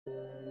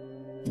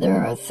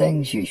There are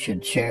things you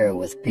should share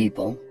with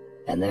people,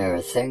 and there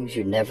are things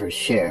you never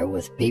share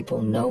with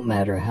people no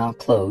matter how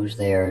close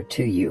they are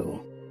to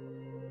you.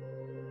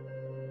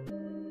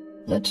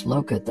 Let's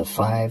look at the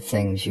 5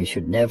 things you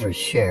should never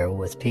share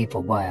with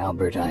people by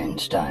Albert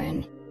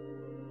Einstein.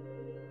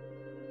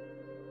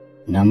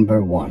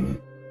 Number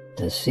 1.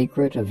 The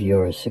secret of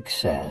your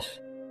success.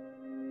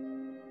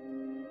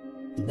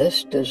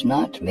 This does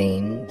not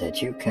mean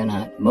that you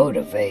cannot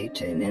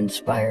motivate and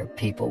inspire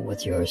people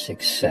with your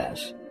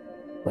success,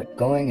 but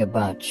going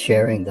about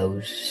sharing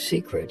those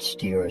secrets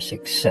to your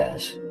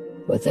success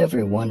with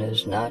everyone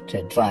is not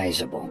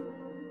advisable.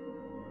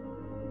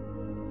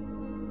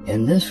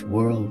 In this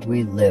world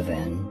we live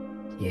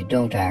in, you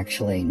don't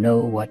actually know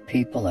what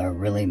people are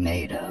really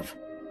made of.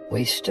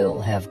 We still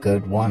have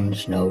good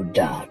ones, no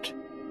doubt.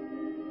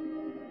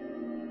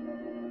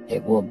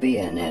 It will be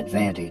an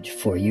advantage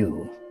for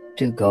you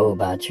to go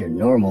about your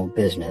normal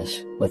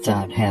business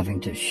without having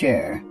to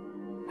share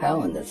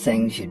how and the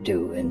things you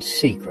do in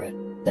secret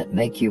that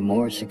make you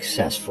more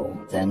successful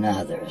than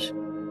others.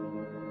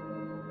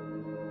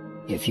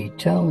 If you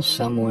tell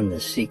someone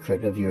the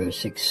secret of your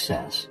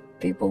success,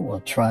 people will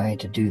try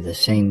to do the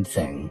same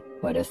thing,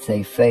 but if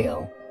they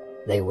fail,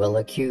 they will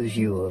accuse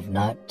you of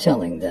not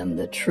telling them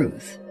the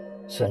truth.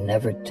 So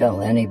never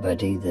tell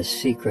anybody the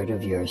secret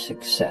of your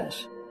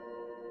success.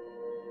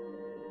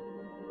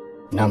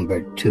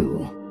 Number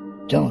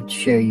 2. Don't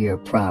share your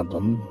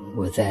problem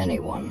with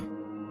anyone.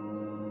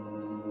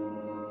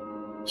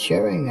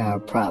 Sharing our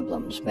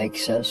problems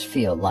makes us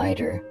feel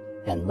lighter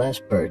and less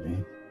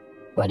burdened,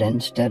 but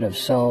instead of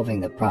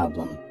solving the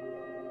problem,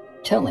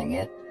 telling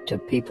it to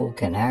people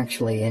can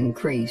actually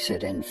increase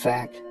it. In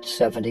fact,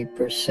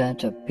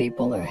 70% of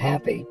people are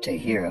happy to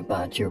hear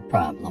about your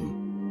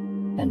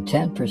problem, and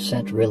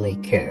 10% really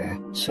care,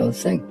 so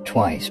think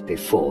twice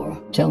before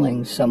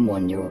telling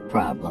someone your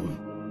problem.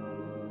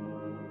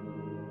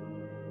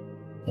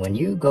 When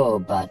you go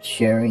about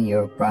sharing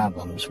your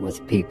problems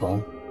with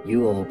people,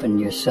 you open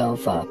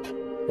yourself up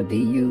to be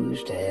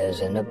used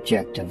as an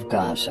objective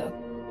gossip.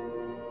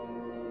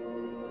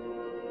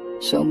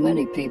 So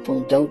many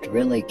people don't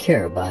really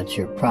care about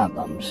your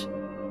problems.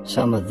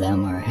 Some of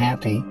them are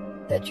happy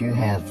that you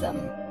have them.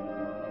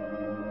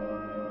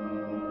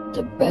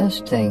 The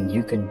best thing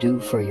you can do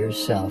for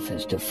yourself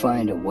is to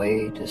find a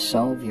way to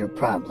solve your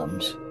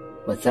problems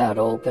without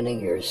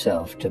opening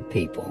yourself to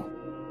people.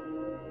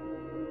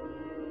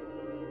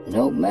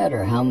 No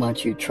matter how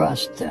much you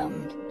trust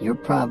them, your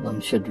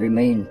problem should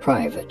remain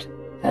private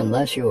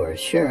unless you are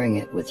sharing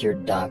it with your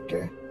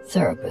doctor,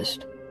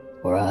 therapist,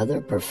 or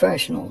other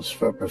professionals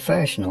for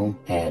professional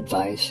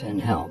advice and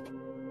help.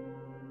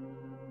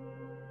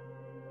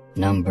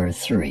 Number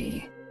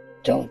 3.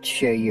 Don't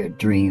share your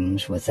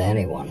dreams with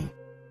anyone.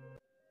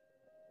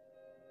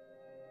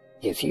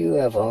 If you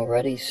have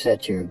already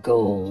set your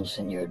goals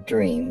and your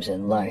dreams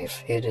in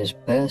life, it is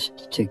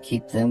best to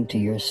keep them to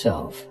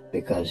yourself,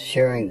 because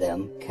sharing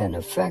them can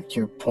affect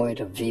your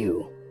point of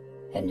view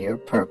and your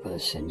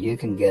purpose, and you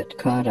can get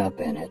caught up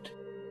in it.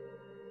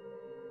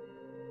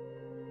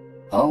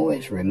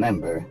 Always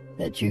remember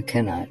that you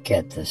cannot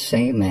get the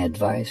same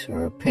advice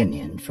or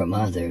opinion from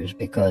others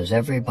because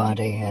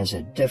everybody has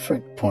a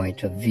different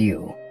point of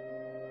view.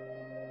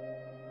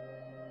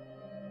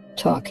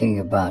 Talking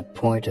about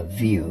point of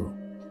view,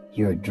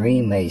 your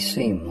dream may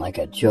seem like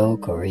a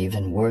joke or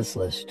even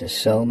worthless to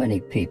so many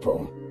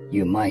people.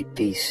 You might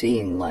be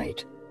seeing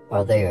light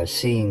while they are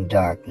seeing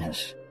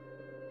darkness.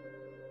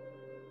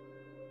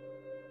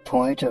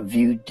 Point of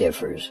view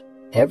differs.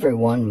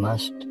 Everyone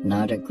must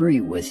not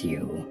agree with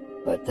you,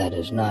 but that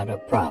is not a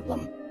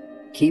problem.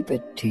 Keep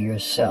it to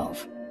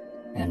yourself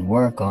and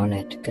work on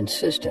it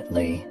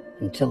consistently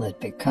until it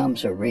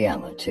becomes a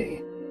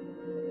reality.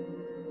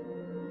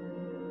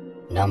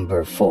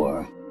 Number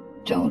 4.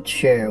 Don't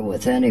share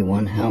with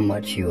anyone how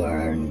much you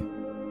earn.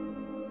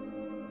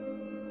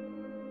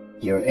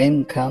 Your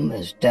income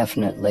is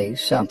definitely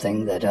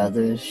something that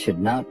others should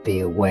not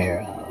be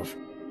aware of.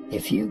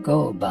 If you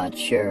go about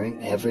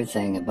sharing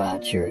everything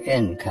about your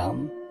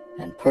income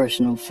and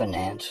personal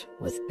finance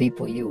with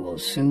people, you will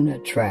soon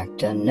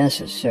attract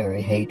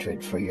unnecessary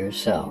hatred for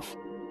yourself.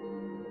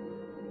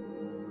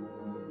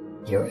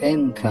 Your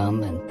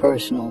income and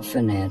personal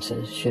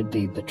finances should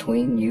be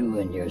between you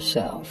and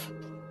yourself.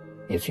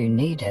 If you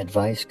need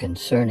advice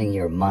concerning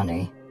your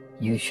money,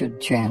 you should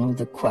channel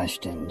the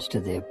questions to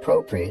the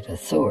appropriate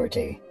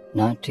authority,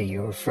 not to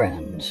your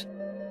friends.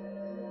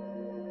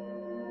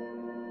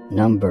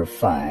 Number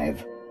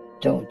 5.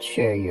 Don't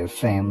share your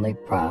family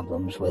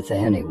problems with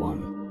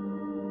anyone.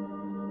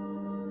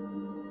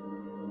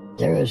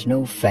 There is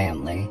no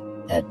family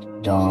that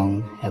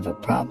don't have a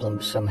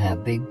problem. Some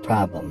have big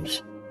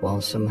problems,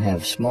 while some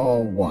have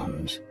small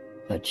ones.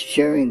 But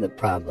sharing the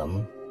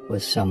problem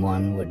with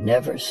someone would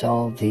never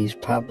solve these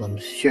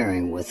problems.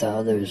 Sharing with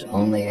others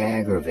only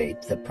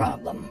aggravate the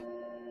problem.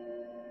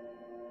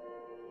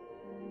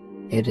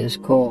 It is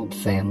called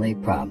family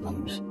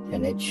problems,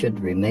 and it should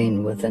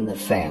remain within the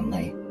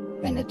family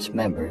and its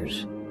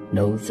members.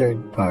 No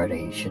third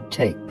party should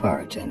take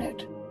part in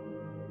it.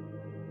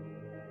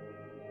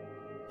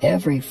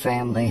 Every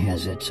family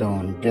has its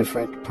own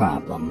different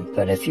problem,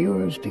 but if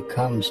yours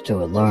becomes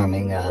too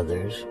alarming,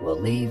 others will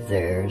leave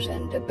theirs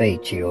and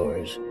debate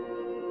yours.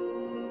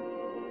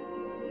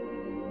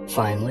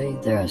 Finally,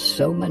 there are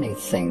so many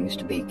things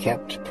to be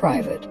kept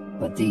private,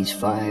 but these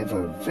 5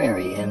 are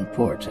very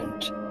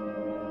important.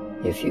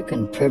 If you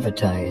can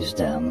privatize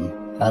them,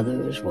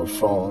 others will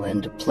fall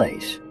into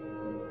place.